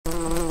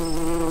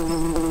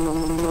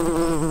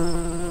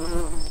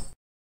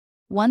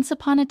Once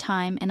upon a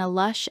time, in a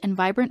lush and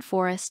vibrant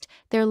forest,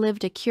 there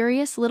lived a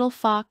curious little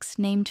fox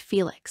named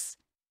Felix.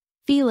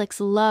 Felix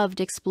loved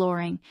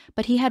exploring,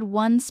 but he had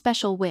one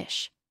special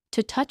wish: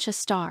 to touch a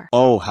star.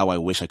 Oh, how I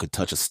wish I could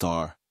touch a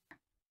star.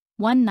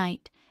 One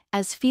night,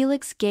 as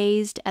Felix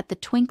gazed at the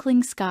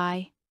twinkling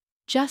sky,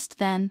 just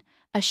then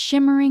a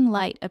shimmering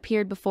light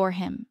appeared before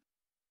him.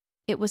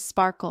 It was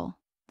Sparkle,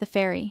 the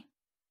fairy.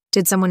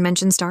 Did someone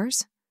mention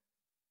stars?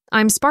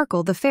 I'm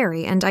Sparkle, the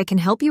fairy, and I can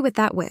help you with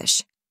that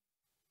wish.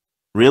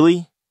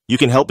 Really? You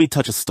can help me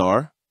touch a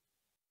star?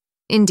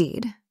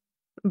 Indeed.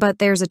 But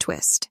there's a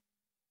twist.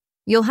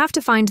 You'll have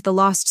to find the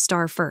lost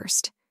star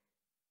first.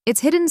 It's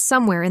hidden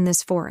somewhere in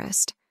this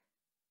forest.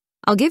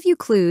 I'll give you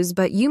clues,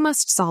 but you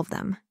must solve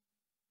them.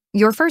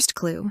 Your first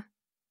clue: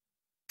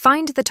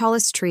 find the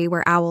tallest tree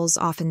where owls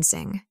often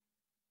sing.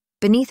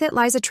 Beneath it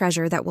lies a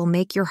treasure that will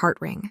make your heart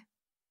ring.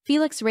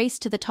 Felix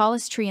raced to the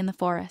tallest tree in the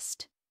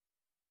forest.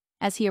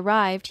 As he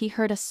arrived, he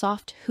heard a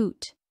soft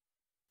hoot.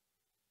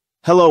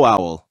 Hello,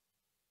 owl.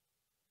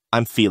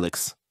 I'm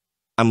Felix.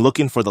 I'm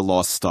looking for the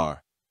lost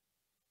star.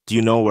 Do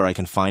you know where I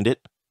can find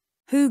it?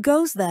 Who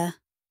goes there?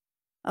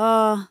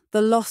 Ah,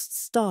 the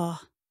lost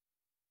star.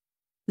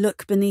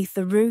 Look beneath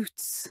the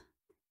roots,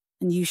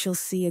 and you shall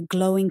see a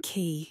glowing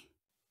key.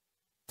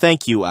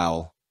 Thank you,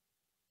 owl.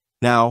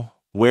 Now,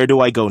 where do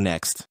I go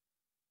next?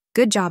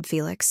 Good job,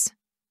 Felix.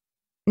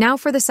 Now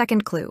for the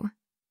second clue.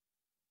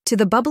 To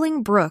the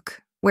bubbling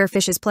brook where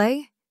fishes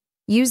play,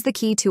 use the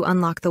key to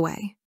unlock the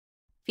way.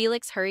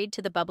 Felix hurried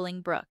to the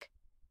bubbling brook.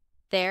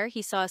 There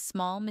he saw a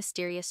small,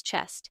 mysterious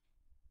chest.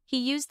 He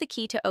used the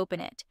key to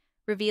open it,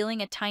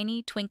 revealing a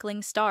tiny,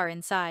 twinkling star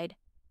inside.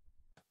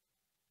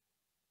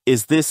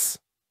 Is this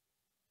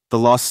the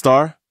lost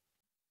star?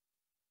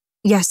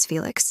 Yes,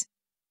 Felix.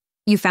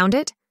 You found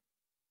it?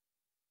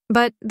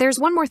 But there's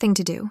one more thing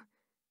to do.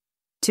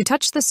 To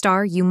touch the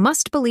star, you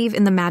must believe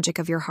in the magic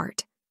of your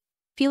heart.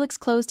 Felix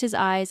closed his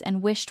eyes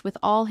and wished with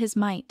all his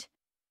might.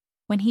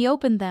 When he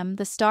opened them,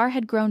 the star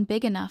had grown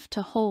big enough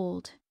to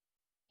hold.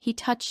 He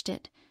touched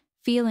it,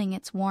 feeling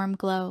its warm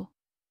glow.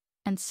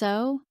 And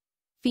so,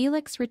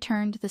 Felix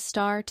returned the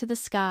star to the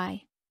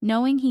sky,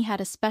 knowing he had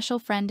a special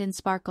friend in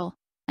Sparkle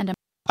and a...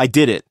 I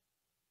did it.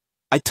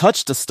 I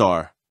touched the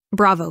star.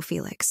 Bravo,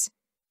 Felix.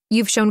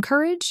 You've shown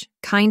courage,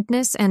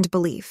 kindness, and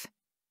belief.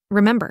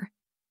 Remember,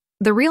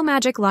 the real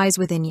magic lies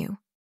within you.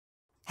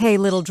 Hey,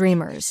 little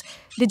dreamers,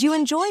 did you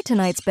enjoy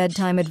tonight's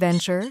bedtime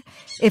adventure?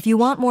 If you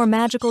want more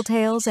magical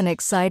tales and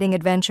exciting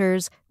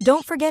adventures,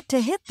 don't forget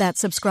to hit that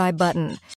subscribe button.